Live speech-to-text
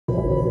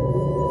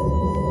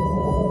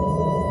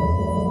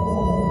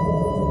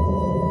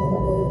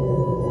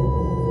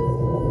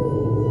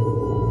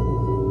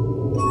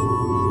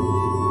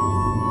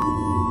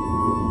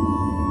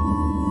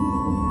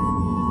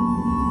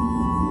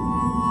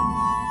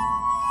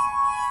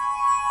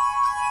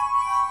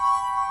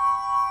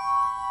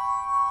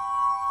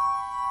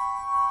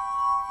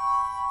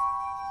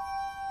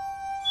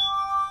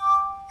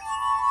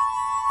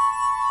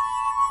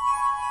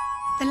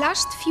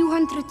last few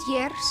hundred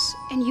years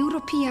in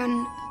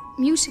European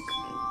music,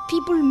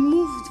 people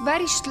moved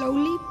very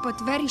slowly but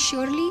very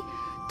surely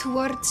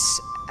towards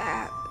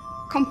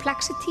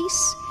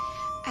complexities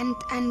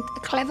and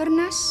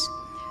cleverness.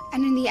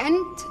 And in the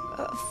end,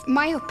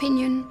 my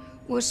opinion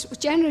was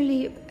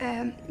generally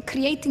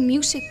creating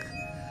music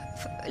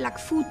like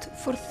food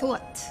for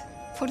thought,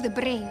 for the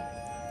brain.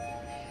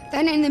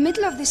 Then in the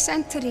middle of the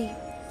century,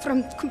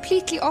 from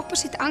completely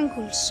opposite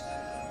angles,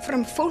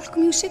 from folk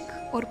music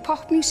or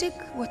pop music,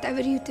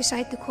 whatever you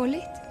decide to call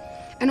it,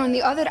 and on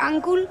the other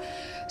angle,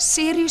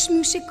 serious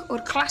music or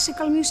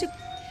classical music,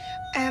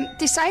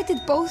 decided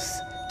both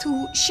to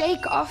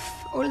shake off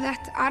all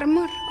that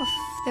armor of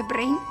the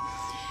brain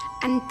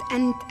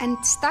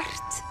and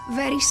start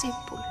very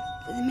simple,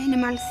 with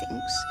minimal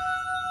things.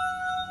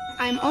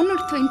 I'm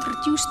honored to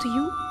introduce to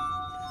you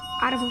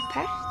Arvo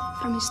Pärt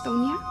from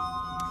Estonia,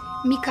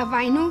 Mika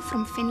Vaino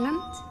from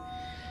Finland,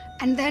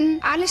 and then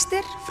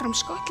Alasdair from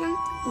Scotland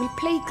will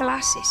play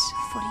glasses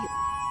for you.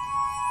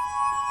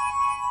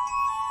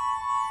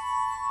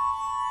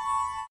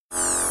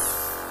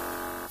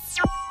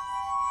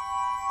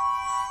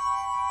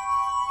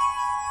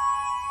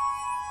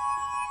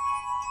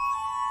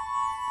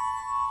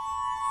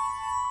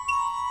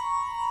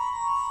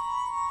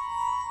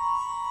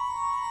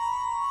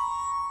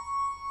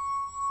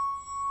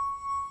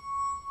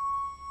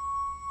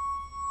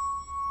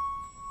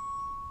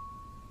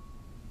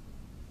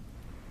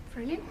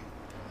 Brilliant.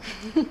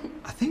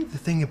 I think the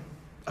thing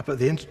about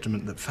the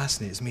instrument that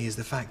fascinates me is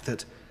the fact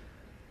that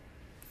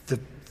the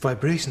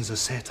vibrations are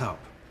set up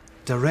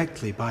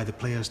directly by the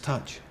player's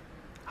touch.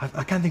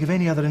 I can't think of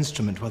any other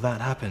instrument where that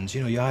happens.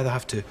 You know, you either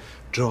have to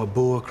draw a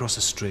bow across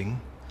a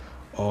string,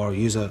 or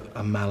use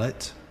a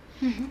mallet,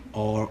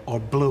 or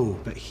blow.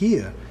 But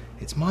here,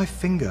 it's my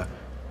finger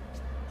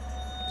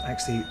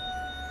actually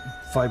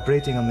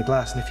vibrating on the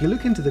glass. And if you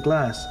look into the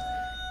glass,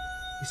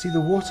 you see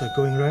the water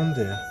going round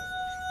there.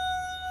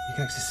 You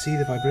can actually see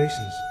the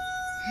vibrations.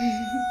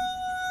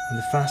 And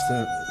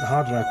the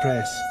harder I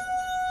press,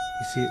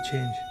 you see it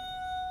change.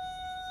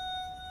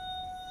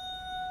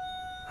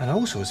 And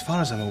also, as far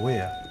as I'm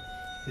aware,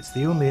 it's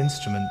the only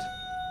instrument,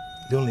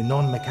 the only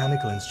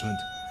non-mechanical instrument,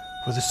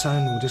 where the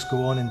sound will just go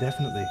on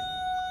indefinitely.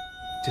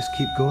 Just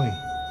keep going.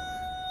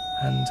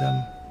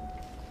 And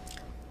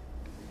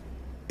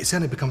it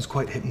certainly becomes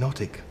quite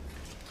hypnotic.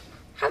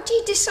 How do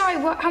you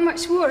decide how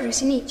much water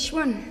is in each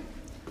one?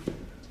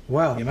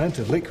 Well, the amount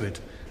of liquid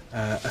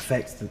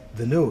affects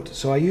the note.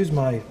 So I use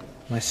my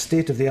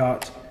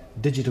state-of-the-art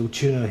digital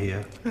tuner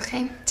here.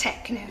 Okay,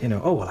 techno. You know,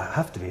 oh well, I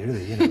have to be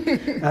really, you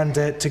know. And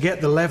to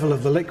get the level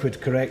of the liquid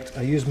correct,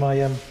 I use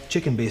my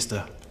chicken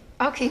baster.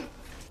 Okay.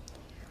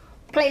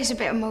 Play us a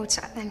bit of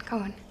Mozart then, go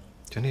on.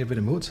 Do you need a bit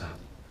of Mozart?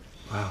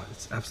 Wow,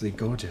 it's absolutely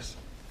gorgeous.